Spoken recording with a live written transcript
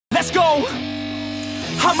let's go.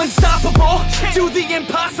 I'm unstoppable, do the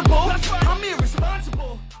impossible. I'm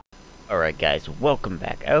irresponsible. Alright guys, welcome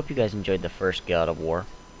back. I hope you guys enjoyed the first God of War.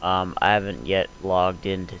 I haven't yet logged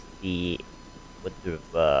in to see what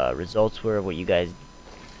the results were, what you guys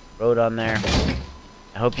wrote on there.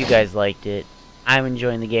 I hope you guys liked it. I'm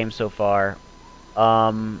enjoying the game so far.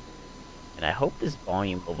 And I hope this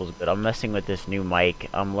volume level is good. I'm messing with this new mic.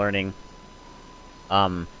 I'm learning.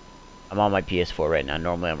 I'm on my PS4 right now.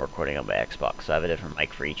 Normally I'm recording on my Xbox, so I have a different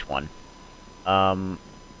mic for each one. Yeah,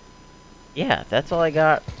 that's all I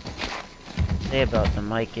got to say about the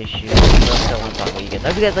mic issue. What else do I want to talk about you guys? I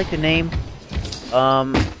hope you guys like the name.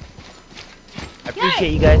 I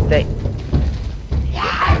appreciate you guys.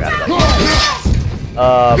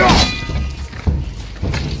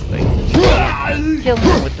 Kill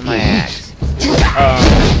him with my axe.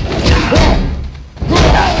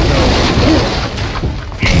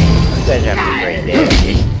 You guys have a great day.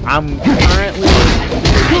 I'm currently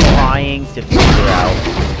trying to figure out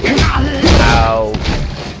how.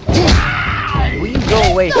 Will you go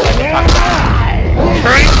away so I can talk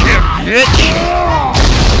about it? Bitch!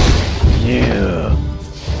 Yeah.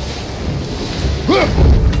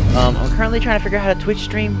 I'm currently trying to figure out how to Twitch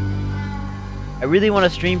stream. I really want to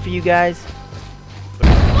stream for you guys, but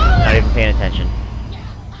I'm not even paying attention.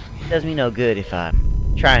 It does me no good if I'm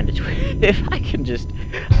trying to if I can just,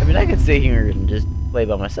 I mean, I can sit here and just play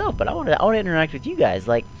by myself, but I want to interact with you guys.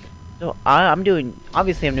 Like, so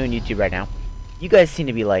obviously I'm doing YouTube right now. You guys seem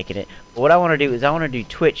to be liking it, but what I want to do is I want to do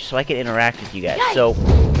Twitch so I can interact with you guys. So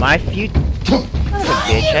my future, son of a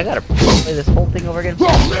bitch, I gotta play this whole thing over again.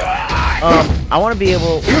 I want to be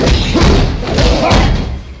able to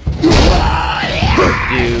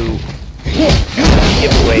do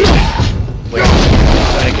giveaways, which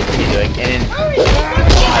I'm gonna continue doing. And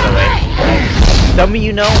by the way, some of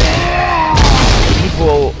you know,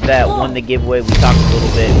 people that won the giveaway, we talked a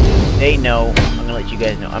little bit, they know. I'm gonna let you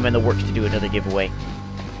guys know. I'm in the works to do another giveaway,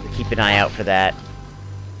 so keep an eye out for that.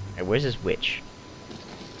 Alright, where's this witch?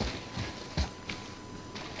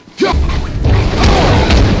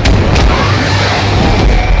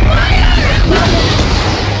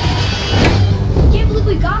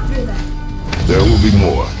 We got through that. There will be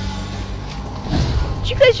more. Did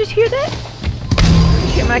you guys just hear that? You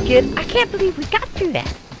hear my kid? I can't believe we got through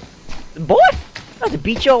that. Boy, I'm about to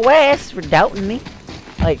beat your ass for doubting me.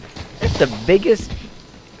 Like, that's the biggest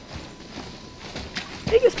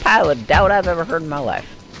pile of doubt I've ever heard in my life.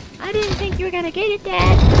 I didn't think you were gonna get it,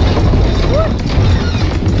 Dad. What?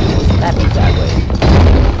 Slap me sideways.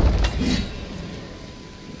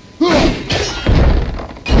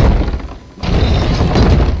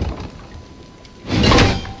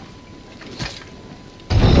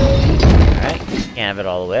 Can't have it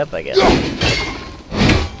all the way up, I guess.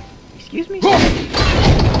 Excuse me?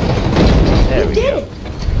 There we go.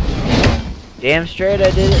 Damn straight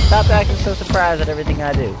I did it. Stop acting so surprised at everything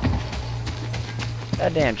I do.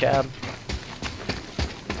 Goddamn, child.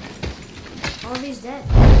 All of these dead.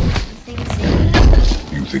 You think it's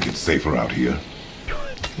safe? You think it's safer out here?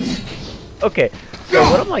 Okay, so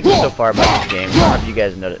what I'm liking so far about this game, I don't know if you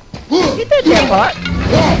guys noticed. Get that damn pot!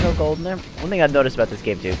 No gold in there. One thing I've noticed about this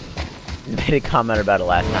game too, I made a comment about it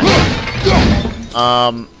last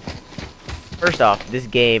time. First off, this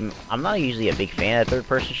game, I'm not usually a big fan of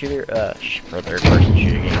third-person shooter, third-person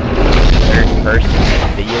shooter game. Third-person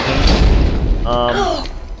video game.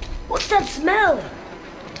 What's that smell?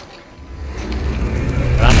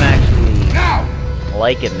 But I'm actually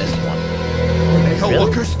liking this one.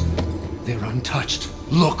 Hellwalkers? They're untouched.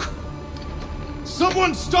 Look!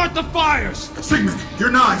 Someone start the fires! Sigmund,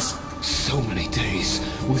 your knives! So many days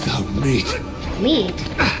without meat. Meat?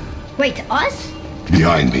 Wait, us?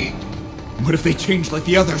 Behind me. What if they change like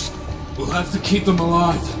the others? We'll have to keep them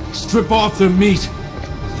alive. Strip off their meat. A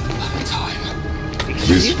little at a time.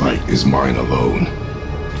 This fight is mine alone.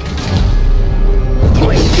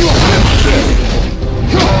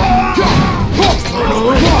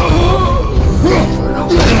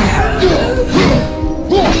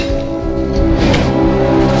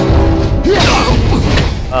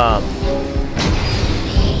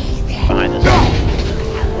 Behind us.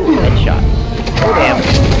 Headshot. Oh damn.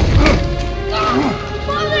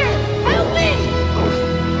 Mother, help me!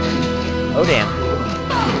 Oh damn.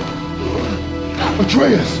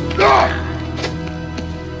 Atreus!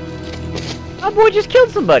 My boy just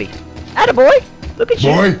killed somebody. Attaboy! Look at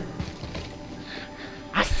you. Boy!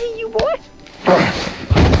 I see you, boy.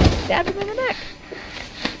 Stab him in the neck.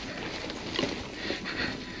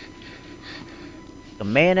 A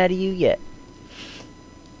man out of you yet.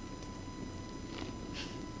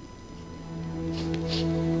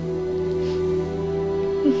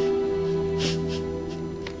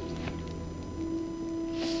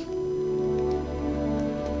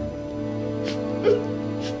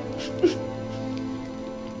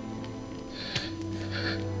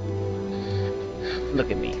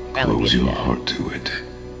 Finally Close be a your dad. heart to it.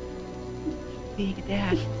 Being a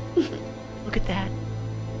dad. Look at that.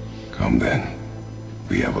 Come then.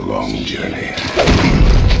 We have a long journey.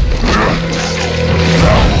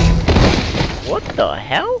 What the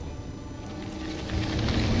hell?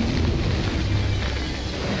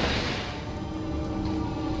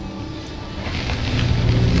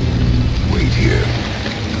 Wait here.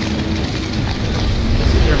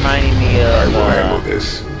 This is reminding me I will of handle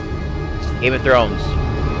this. Game of Thrones.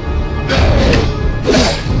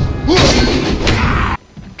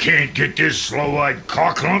 Can't get this slow-eyed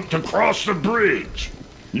cocklump to cross the bridge.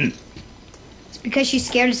 It's because she's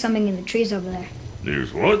scared of something in the trees over there.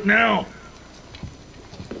 There's what now?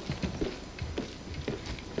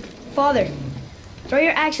 Father, throw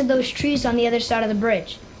your axe at those trees on the other side of the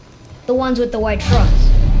bridge. The ones with the white trunks.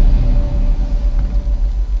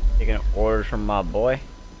 Taking orders from my boy.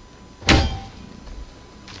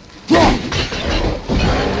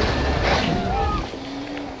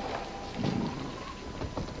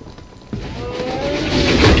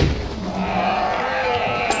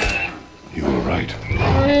 You were right.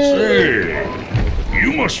 Say,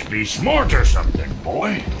 you must be smart or something,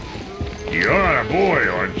 boy. You're a boy,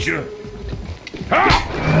 aren't you?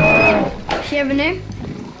 Ha! She have a name?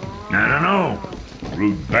 I don't know.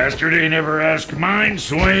 Rude bastard ain't ever asked mine,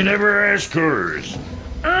 so ain't ever asked hers.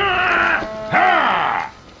 Ah!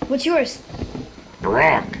 Ha! What's yours?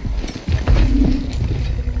 Brock.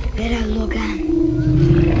 Vera Logan.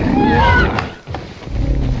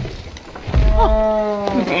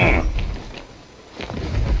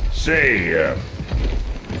 Say,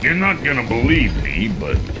 you're not gonna believe me,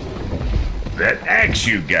 but that axe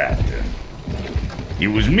you got, it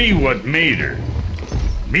was me what made her.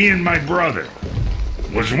 Me and my brother.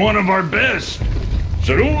 Was one of our best.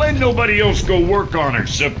 So don't let nobody else go work on her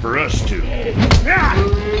except for us two. Ah!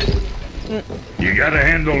 You gotta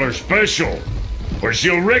handle her special, or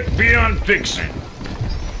she'll wreck beyond fixing.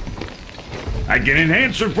 I can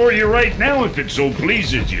enhance her for you right now if it so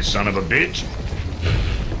pleases you, son of a bitch.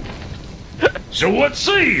 So what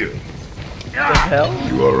say you? Ah! Hell?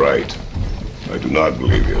 You are right. I do not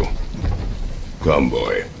believe you. Come,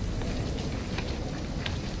 boy.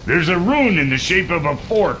 There's a rune in the shape of a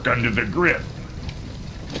fork under the grip.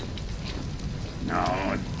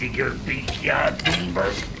 No, digger beat ya,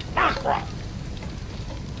 timber.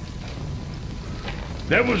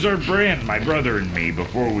 That was our brand, my brother and me,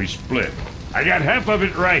 before we split. I got half of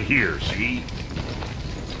it right here, see?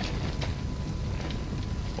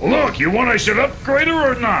 Look, you want I should upgrade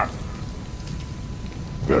her or not?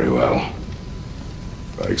 Very well.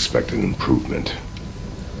 I expect an improvement.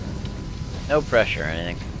 No pressure or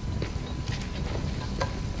anything.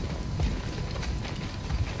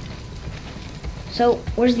 So,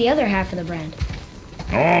 where's the other half of the brand?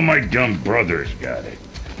 All my dumb brothers got it.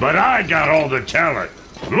 But I got all the talent.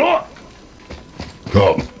 Look!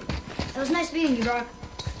 Come. It was nice meeting you, Brock.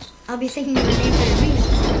 I'll be thinking of a name for your beast.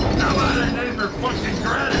 How about I name her fucking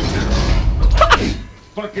gratitude?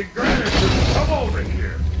 Fucking gratitude, come over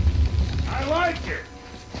here. I like it.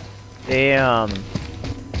 Damn.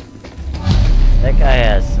 That guy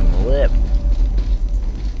has some lip.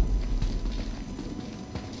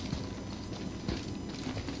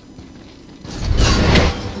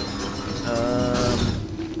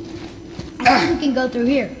 I think we can go through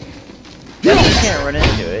here. You can't run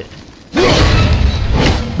into it.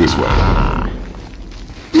 This way.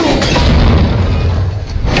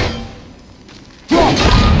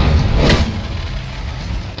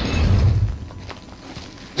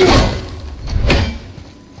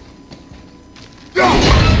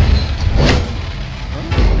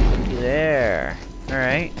 There.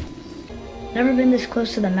 Alright. Never been this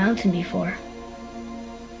close to the mountain before.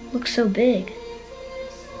 Looks so big.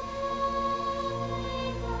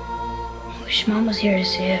 Wish Mom was here to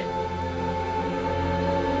see it.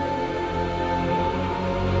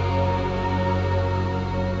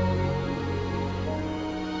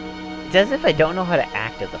 It's as if I don't know how to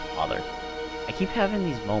act as a father. I keep having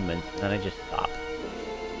these moments, and then I just stop.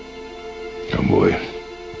 Come, boy.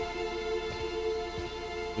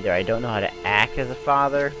 Either I don't know how to act as a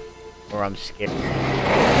father, or I'm scared. Oh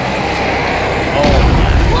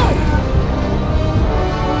my.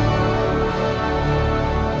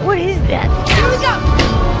 What is that? Here we go!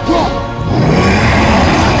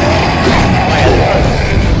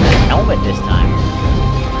 Helmet this time.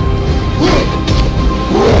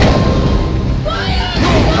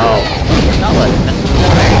 Oh, not like that.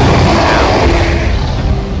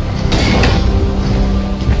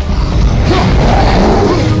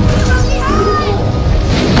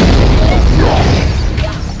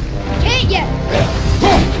 Hit ya!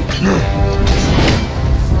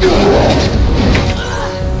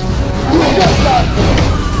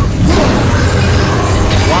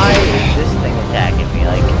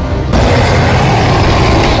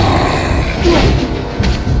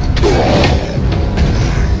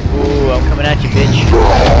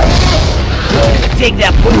 Take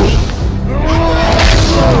that pussy!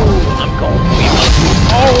 I'm going.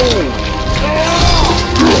 Oh!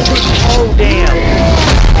 Oh, damn!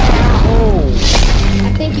 Oh! I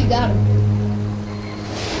think you got him.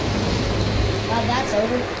 Glad that's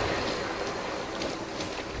over.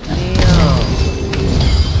 Damn!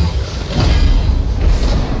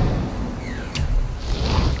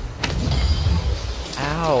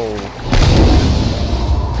 Ow!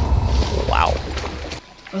 Wow.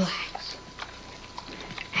 Relax.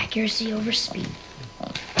 Accuracy over speed.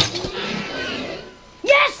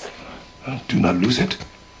 Yes! Do not lose it.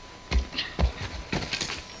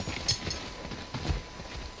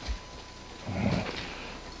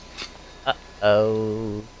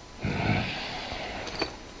 Uh-oh.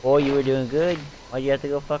 Boy, you were doing good. Why'd you have to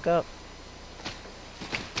go fuck up?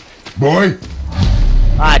 Boy!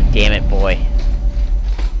 Ah, damn it, boy.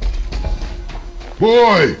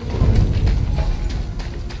 Boy!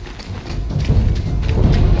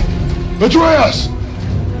 Atreus!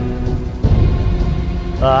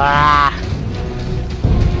 Ah!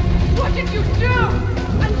 What did you do?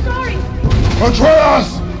 I'm sorry.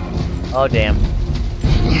 Atreus! Oh, damn.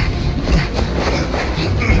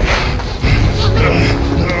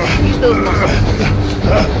 Use those muscles.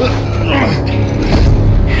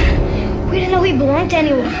 We didn't know he belonged to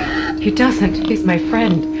anyone. He doesn't. He's my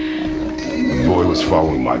friend. The boy was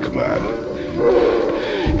following my command.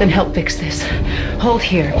 Then help fix this. Hold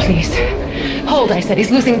here, please. Hold, I said.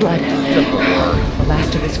 He's losing blood. The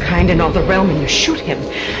last of his kind in all the realm, and you shoot him.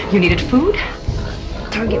 You needed food?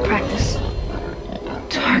 Target practice.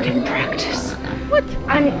 Target practice. What?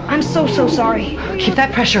 I'm so sorry. Keep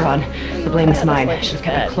that pressure on. The blame is mine. I should have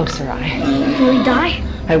kept a closer eye. Will he die?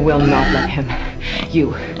 I will not let him.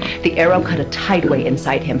 You. The arrow cut a tideway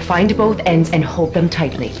inside him. Find both ends and hold them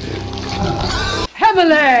tightly.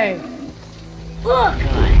 Hemele! Look!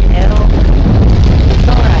 Hell. It's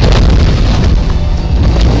all right.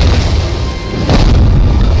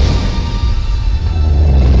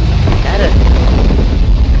 Is that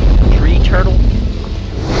a tree turtle?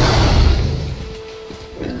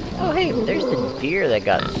 Oh, hey, there's the deer that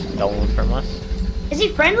got stolen from us. Is he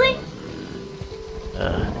friendly?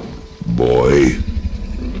 Boy.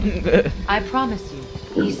 I promise you,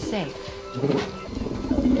 he's safe.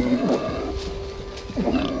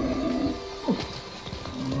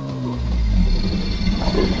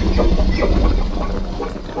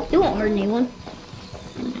 He won't hurt anyone.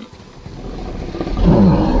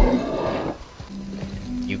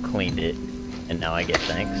 You cleaned it, and now I get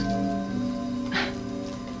thanks.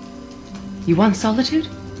 You want solitude?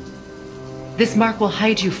 This mark will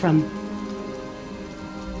hide you from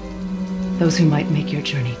those who might make your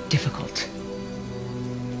journey difficult.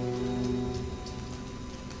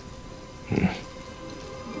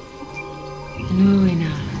 No,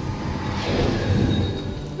 enough.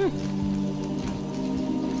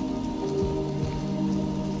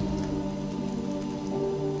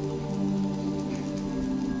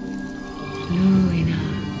 No,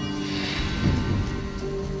 enough.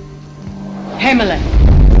 Hemele.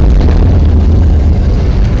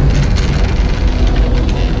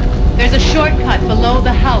 There's a shortcut below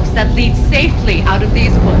the house that leads safely out of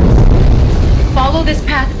these woods. Follow this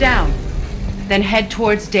path down, then head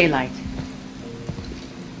towards daylight.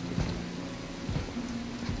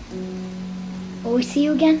 Will we see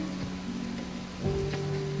you again?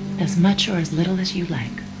 As much or as little as you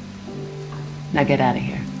like. Now get out of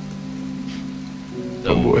here.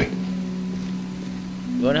 Oh boy.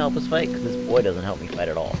 You wanna help us fight? Because this boy doesn't help me fight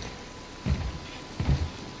at all.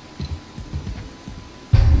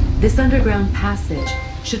 This underground passage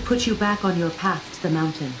should put you back on your path to the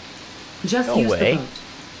mountain. Just No use way. the boat.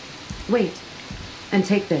 Wait, and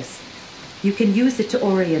take this. You can use it to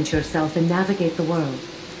orient yourself and navigate the world.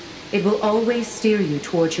 It will always steer you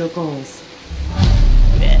towards your goals.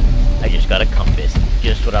 Man, I just got a compass.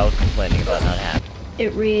 Just what I was complaining about not having.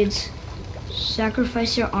 It reads,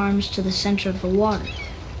 sacrifice your arms to the center of the water.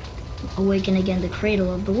 Awaken again the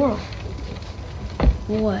cradle of the world.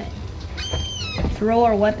 What? Throw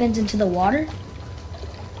our weapons into the water?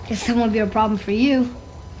 Guess that won't be a problem for you.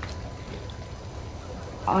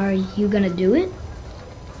 Are you gonna do it?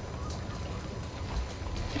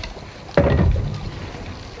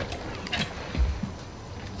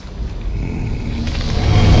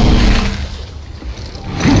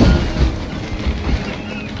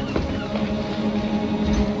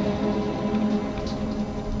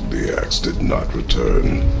 The axe did not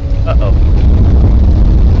return. Uh-oh.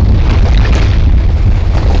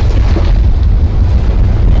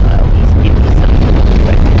 At least give me some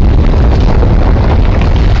weapon.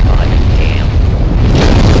 God damn.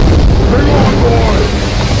 Hang on, boy!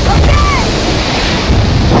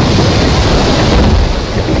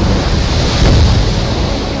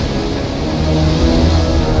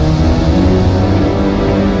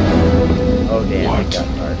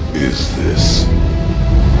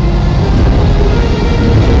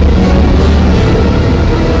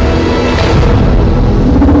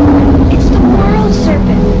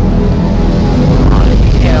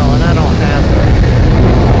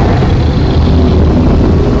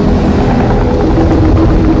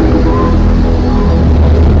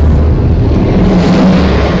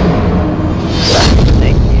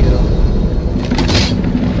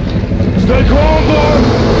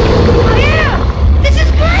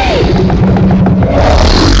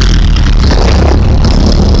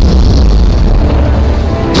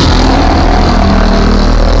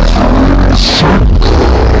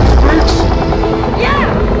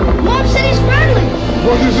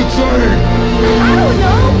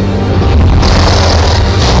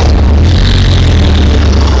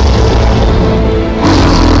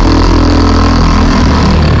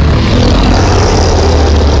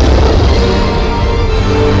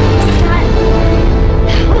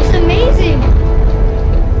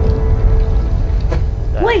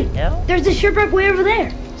 wait! hell? There's a shipwreck way over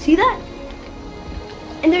there. See that?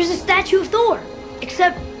 And there's a statue of Thor.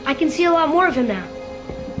 Except I can see a lot more of him now.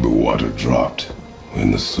 The water dropped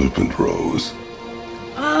when the serpent rose.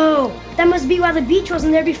 Oh, that must be why the beach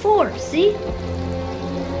wasn't there before, see?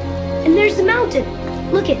 And there's the mountain.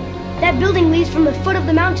 Look it, that building leads from the foot of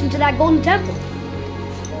the mountain to that golden temple.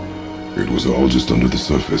 It was all just under the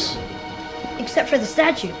surface. Except for the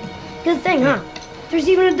statue. Good thing, huh? There's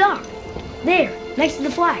even a dock. There, next to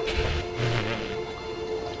the flag.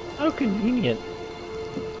 How convenient.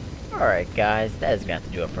 Alright guys, that is going to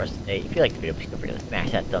do it for us today. If you liked the video, please don't forget to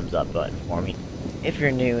smash that thumbs up button for me. If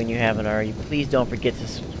you're new and you haven't already, please don't forget to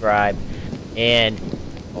subscribe. And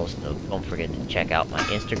also, don't forget to check out my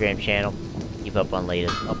Instagram channel. Keep up on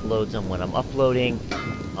latest uploads on when I'm uploading.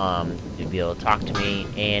 You'll be able to talk to me.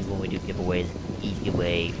 And when we do giveaways, it's an easy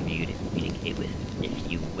way for you to communicate with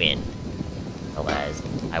if you win. As well as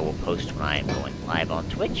I will post when I am going live on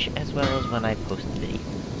Twitch, as well as when I post the video.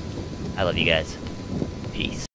 I love you guys. Peace.